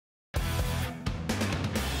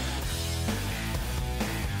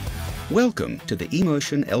Welcome to the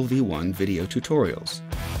eMotion LV1 video tutorials.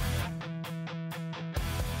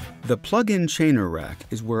 The plug-in chainer rack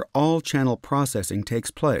is where all channel processing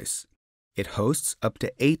takes place. It hosts up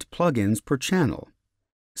to 8 plugins per channel.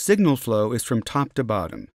 Signal flow is from top to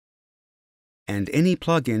bottom, and any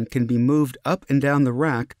plugin can be moved up and down the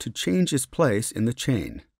rack to change its place in the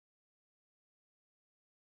chain.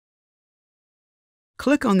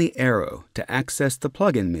 Click on the arrow to access the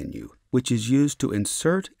plugin menu, which is used to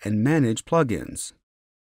insert and manage plugins.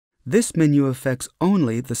 This menu affects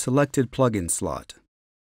only the selected plugin slot.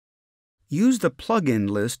 Use the plugin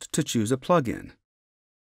list to choose a plugin.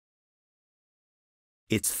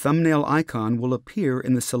 Its thumbnail icon will appear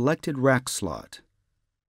in the selected rack slot.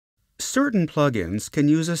 Certain plugins can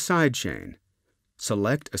use a sidechain.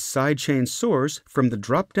 Select a sidechain source from the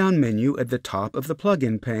drop-down menu at the top of the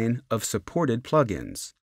plugin pane of supported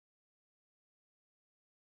plugins.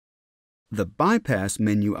 The Bypass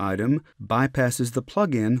menu item bypasses the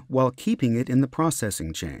plugin while keeping it in the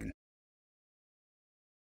processing chain.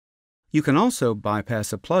 You can also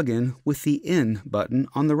bypass a plugin with the In button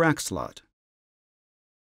on the rack slot.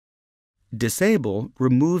 Disable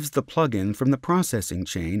removes the plugin from the processing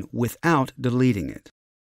chain without deleting it.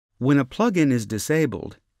 When a plugin is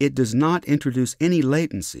disabled, it does not introduce any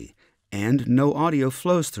latency and no audio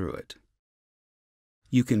flows through it.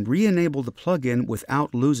 You can re-enable the plugin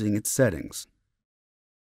without losing its settings.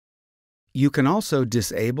 You can also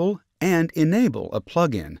disable and enable a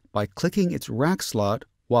plugin by clicking its rack slot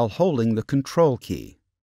while holding the Control key.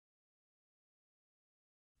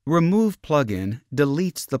 Remove plugin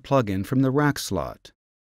deletes the plugin from the rack slot.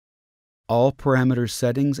 All parameter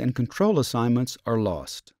settings and control assignments are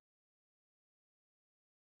lost.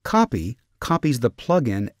 Copy copies the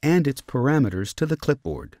plugin and its parameters to the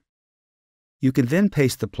clipboard. You can then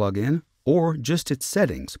paste the plugin or just its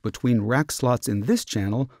settings between rack slots in this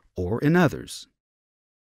channel or in others.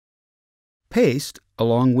 Paste,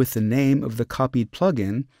 along with the name of the copied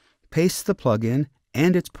plugin, pastes the plugin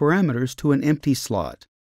and its parameters to an empty slot,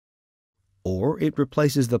 or it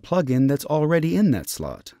replaces the plugin that's already in that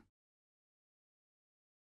slot.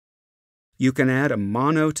 You can add a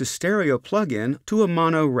mono to stereo plugin to a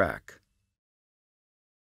mono rack.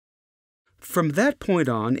 From that point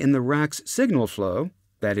on in the rack's signal flow,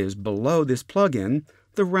 that is below this plugin,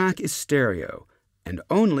 the rack is stereo, and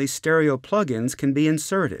only stereo plugins can be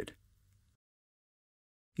inserted.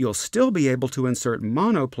 You'll still be able to insert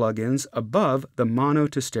mono plugins above the mono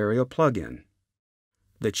to stereo plugin.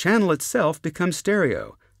 The channel itself becomes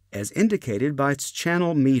stereo, as indicated by its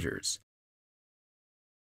channel meters.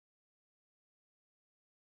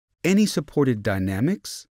 Any supported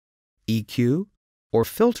dynamics, EQ, or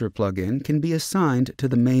filter plugin can be assigned to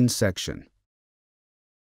the main section.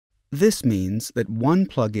 This means that one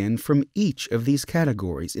plugin from each of these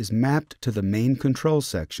categories is mapped to the main control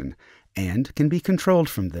section and can be controlled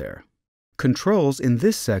from there. Controls in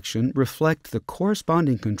this section reflect the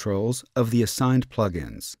corresponding controls of the assigned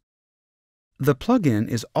plugins. The plugin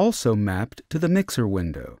is also mapped to the mixer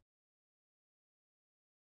window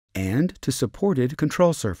and to supported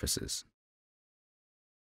control surfaces.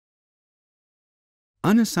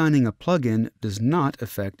 Unassigning a plugin does not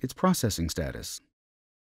affect its processing status.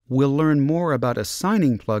 We'll learn more about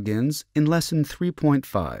assigning plugins in Lesson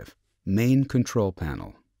 3.5, Main Control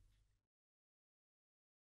Panel.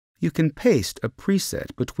 You can paste a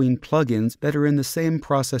preset between plugins that are in the same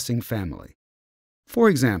processing family. For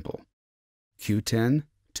example, Q10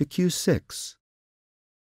 to Q6,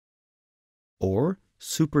 or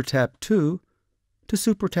SuperTap 2 to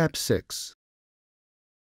SuperTap 6.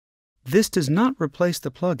 This does not replace the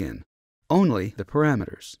plugin, only the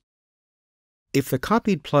parameters. If the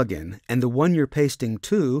copied plugin and the one you're pasting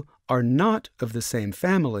to are not of the same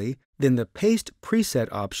family, then the Paste Preset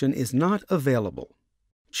option is not available.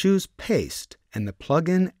 Choose Paste, and the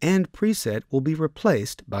plugin and preset will be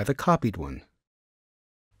replaced by the copied one.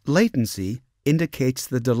 Latency indicates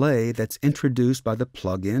the delay that's introduced by the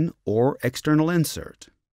plugin or external insert.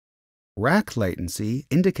 Rack latency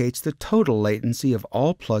indicates the total latency of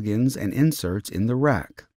all plugins and inserts in the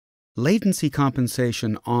rack. Latency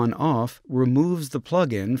compensation on-off removes the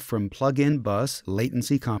plugin from plugin bus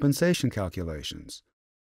latency compensation calculations.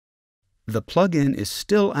 The plugin is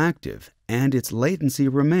still active and its latency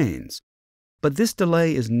remains, but this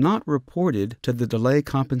delay is not reported to the delay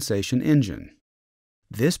compensation engine.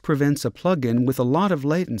 This prevents a plugin with a lot of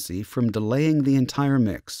latency from delaying the entire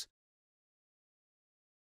mix.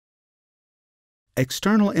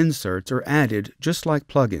 External inserts are added just like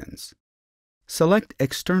plugins. Select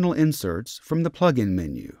External Inserts from the Plugin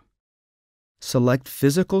menu. Select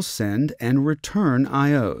Physical Send and Return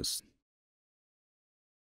IOs.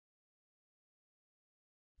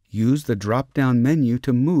 use the drop-down menu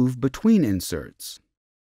to move between inserts.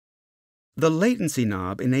 The Latency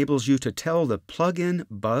knob enables you to tell the plug-in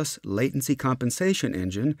bus latency compensation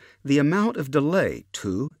engine the amount of delay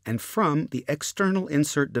to and from the external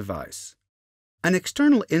insert device. An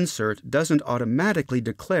external insert doesn't automatically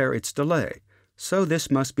declare its delay, so this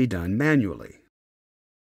must be done manually.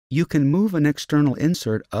 You can move an external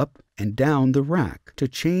insert up and down the rack to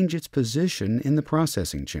change its position in the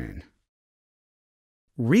processing chain.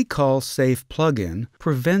 Recall Safe plugin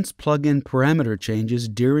prevents plugin parameter changes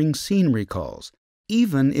during scene recalls,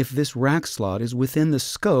 even if this rack slot is within the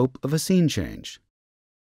scope of a scene change.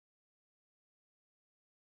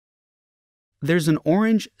 There's an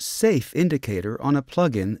orange Safe indicator on a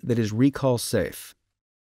plugin that is recall safe.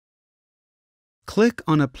 Click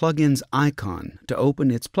on a plugin's icon to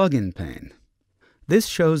open its plugin pane. This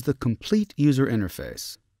shows the complete user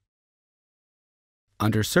interface.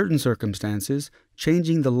 Under certain circumstances,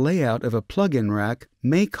 changing the layout of a plugin rack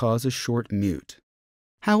may cause a short mute.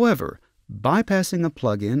 However, bypassing a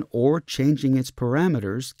plugin or changing its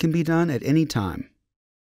parameters can be done at any time.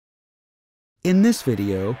 In this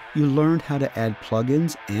video, you learned how to add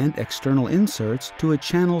plugins and external inserts to a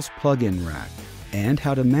channel's plugin rack and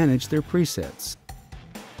how to manage their presets.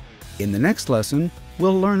 In the next lesson,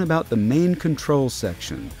 we'll learn about the main control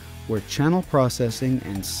section, where channel processing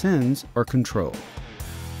and sends are controlled.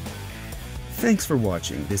 Thanks for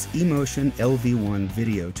watching this eMotion LV1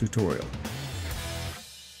 video tutorial.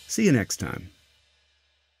 See you next time.